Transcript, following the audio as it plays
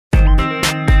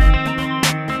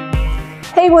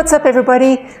what's up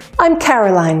everybody? I'm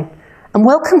Caroline and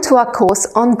welcome to our course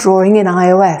on drawing in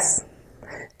iOS.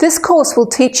 This course will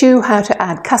teach you how to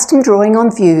add custom drawing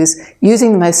on views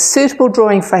using the most suitable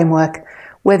drawing framework,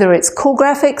 whether it's Core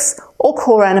Graphics or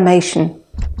Core Animation.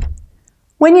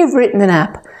 When you've written an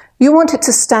app, you want it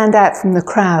to stand out from the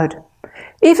crowd.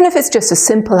 Even if it's just a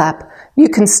simple app, you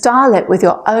can style it with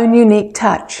your own unique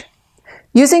touch.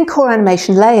 Using Core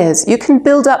Animation layers, you can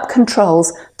build up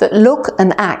controls that look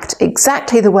and act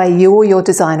exactly the way you or your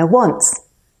designer wants.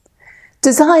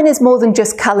 Design is more than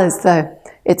just colors though.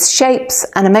 It's shapes,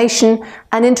 animation,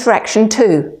 and interaction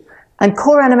too. And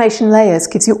Core Animation layers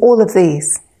gives you all of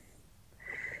these.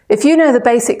 If you know the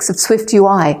basics of Swift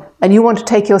UI and you want to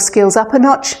take your skills up a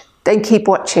notch, then keep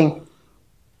watching.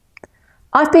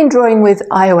 I've been drawing with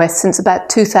iOS since about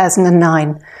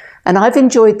 2009. And I've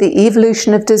enjoyed the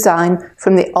evolution of design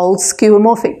from the old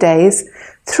skeuomorphic days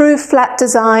through flat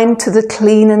design to the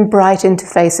clean and bright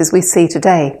interfaces we see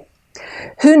today.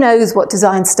 Who knows what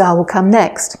design style will come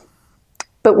next?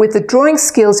 But with the drawing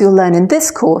skills you'll learn in this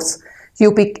course,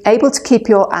 you'll be able to keep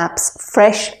your apps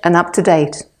fresh and up to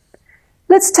date.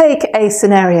 Let's take a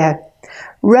scenario.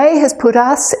 Ray has put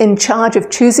us in charge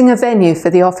of choosing a venue for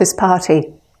the office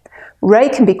party. Ray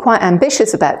can be quite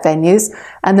ambitious about venues,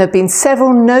 and there have been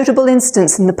several notable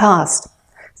instances in the past.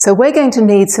 So we're going to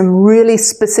need some really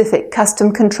specific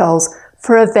custom controls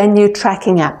for a venue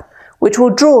tracking app, which will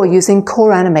draw using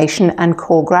Core Animation and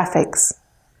Core Graphics.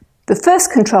 The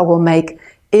first control we'll make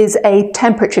is a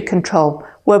temperature control,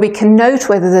 where we can note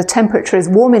whether the temperature is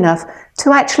warm enough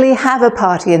to actually have a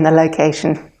party in the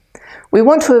location. We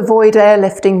want to avoid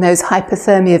airlifting those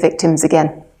hypothermia victims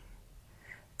again.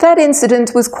 That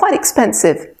incident was quite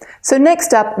expensive, so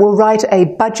next up we'll write a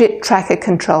budget tracker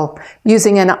control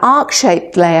using an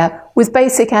arc-shaped layer with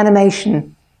basic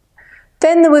animation.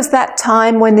 Then there was that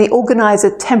time when the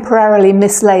organizer temporarily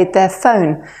mislaid their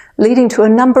phone, leading to a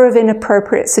number of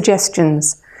inappropriate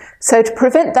suggestions. So to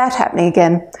prevent that happening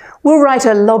again, we'll write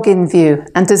a login view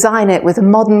and design it with a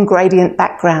modern gradient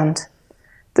background.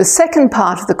 The second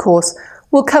part of the course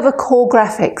will cover Core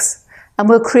Graphics, and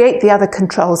we'll create the other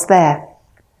controls there.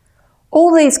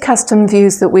 All these custom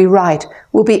views that we write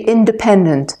will be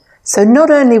independent, so not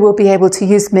only will we be able to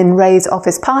use them in Ray's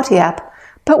Office Party app,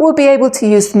 but we'll be able to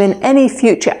use them in any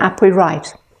future app we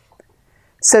write.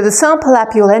 So the sample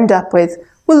app you'll end up with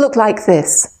will look like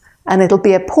this, and it'll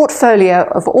be a portfolio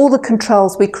of all the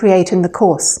controls we create in the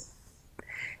course.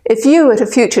 If you at a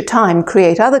future time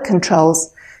create other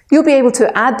controls, you'll be able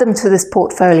to add them to this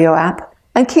portfolio app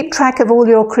and keep track of all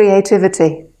your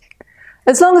creativity.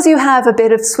 As long as you have a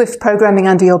bit of Swift programming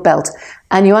under your belt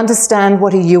and you understand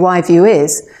what a UI view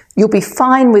is, you'll be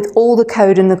fine with all the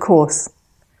code in the course.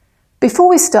 Before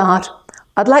we start,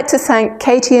 I'd like to thank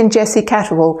Katie and Jessie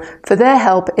Catterwall for their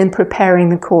help in preparing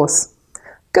the course.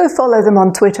 Go follow them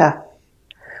on Twitter.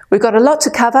 We've got a lot to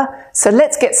cover, so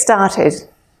let's get started.